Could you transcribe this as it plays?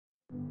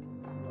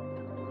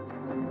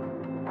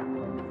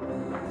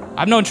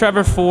I've known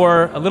Trevor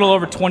for a little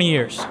over 20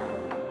 years.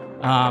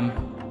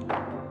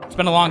 It's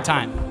been a long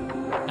time.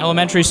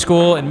 Elementary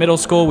school and middle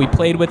school, we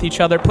played with each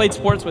other, played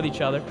sports with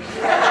each other.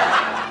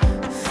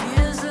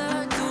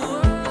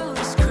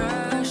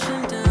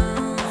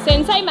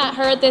 Since I met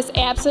her, this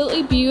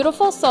absolutely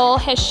beautiful soul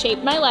has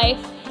shaped my life,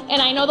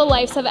 and I know the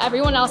lives of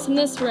everyone else in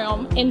this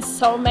room in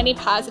so many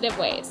positive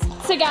ways.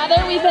 Together,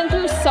 we've been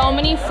through so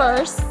many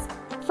firsts.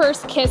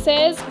 First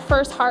kisses,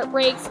 first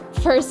heartbreaks,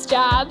 first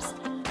jobs,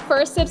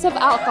 first sips of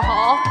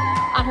alcohol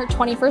on her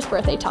 21st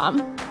birthday, Tom.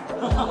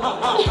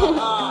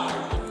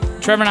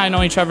 Trevor and I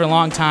know each other a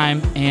long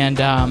time, and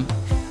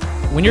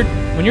when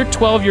you're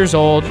 12 years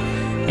old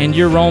and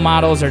your role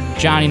models are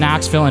Johnny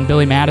Knoxville and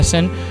Billy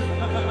Madison,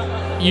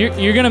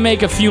 you're gonna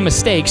make a few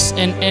mistakes,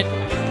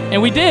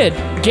 and we did.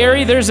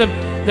 Gary, there's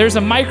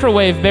a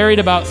microwave buried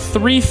about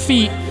 3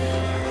 feet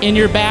in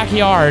your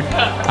backyard.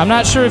 I'm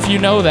not sure if you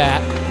know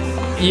that.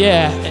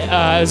 Yeah,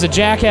 it was a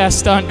jackass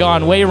stunt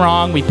gone way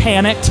wrong. We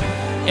panicked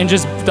and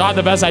just thought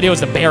the best idea was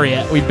to bury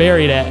it. We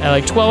buried it at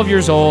like 12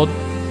 years old.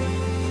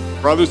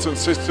 Brothers and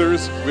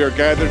sisters, we are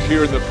gathered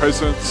here in the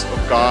presence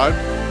of God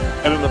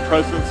and in the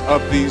presence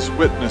of these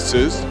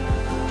witnesses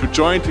to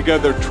join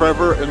together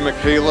Trevor and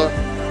Michaela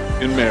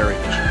in marriage.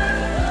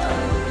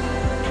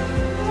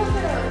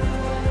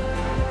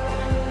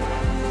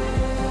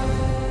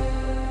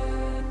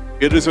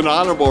 It is an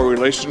honorable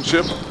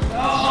relationship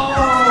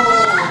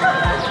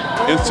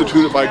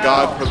instituted by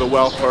God for the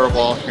welfare of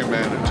all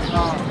humanity.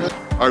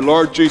 Our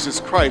Lord Jesus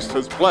Christ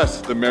has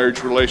blessed the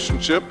marriage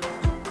relationship,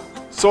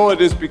 so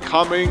it is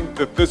becoming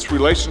that this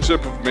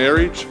relationship of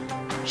marriage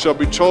shall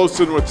be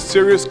chosen with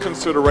serious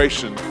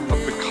consideration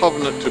of the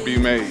covenant to be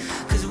made,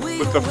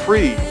 with a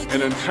free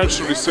and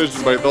intentional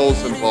decision by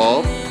those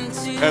involved,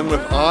 and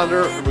with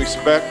honor and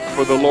respect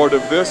for the Lord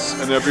of this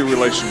and every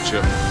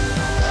relationship.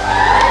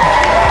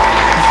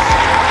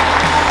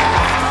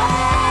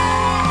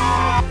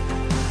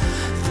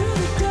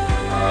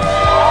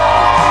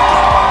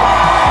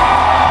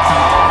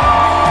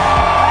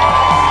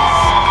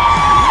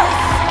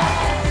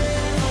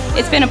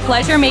 It's been a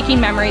pleasure making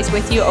memories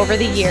with you over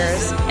the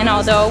years, and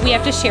although we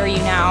have to share you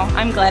now,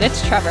 I'm glad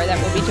it's Trevor that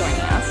will be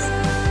joining us.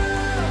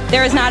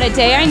 There is not a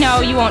day I know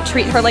you won't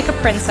treat her like a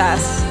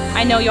princess.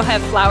 I know you'll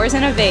have flowers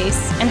in a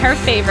vase, and her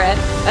favorite,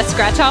 a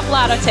scratch-off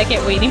lotto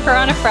ticket waiting for her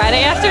on a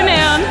Friday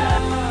afternoon.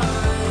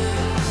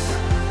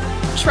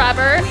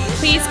 Trevor,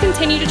 please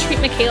continue to treat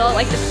Michaela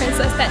like the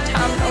princess that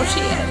Tom knows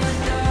she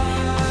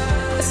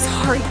is.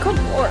 Sorry, good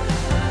Lord.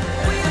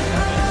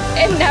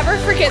 And never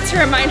forget to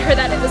remind her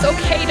that it was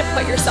okay to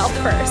put yourself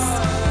first.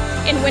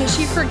 And when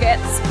she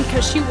forgets,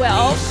 because she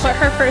will, put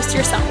her first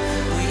yourself.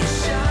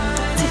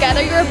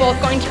 Together you are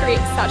both going to create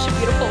such a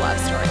beautiful love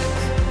story.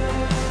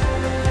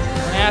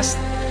 I asked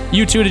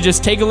you two to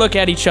just take a look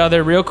at each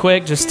other real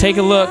quick. Just take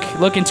a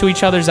look into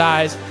each other's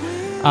eyes.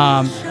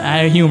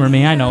 Humor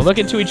me, I know. Look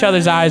into each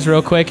other's eyes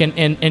real quick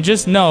and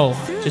just know,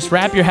 just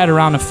wrap your head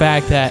around the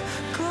fact that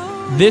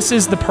this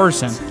is the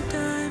person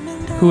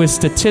who is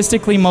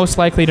statistically most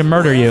likely to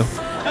murder you,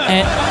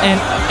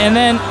 and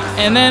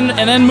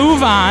then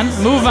move on,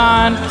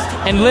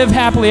 and live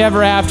happily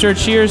ever after.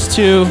 Cheers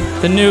to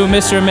the new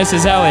Mr. and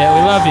Mrs. Elliott.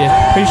 We love you.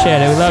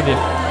 Appreciate it. We love you.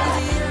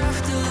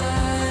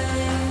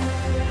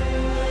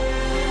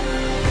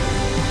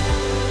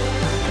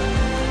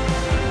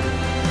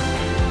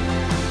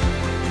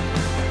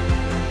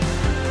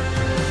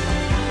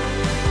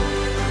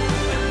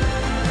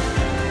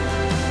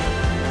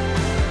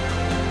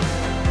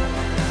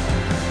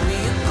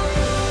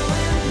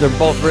 They're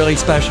both really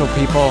special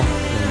people,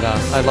 and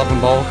I love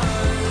them both.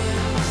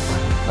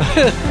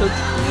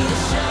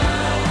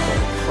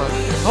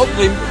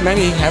 Hopefully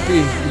many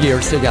happy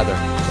years together.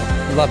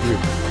 So, love you.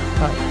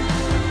 Bye.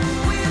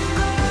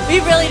 We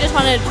really just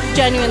want to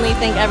genuinely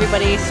thank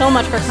everybody so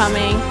much for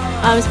coming,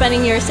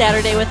 spending your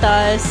Saturday with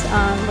us.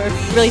 We're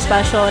really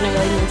special, and it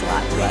really means a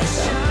lot to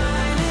us. So.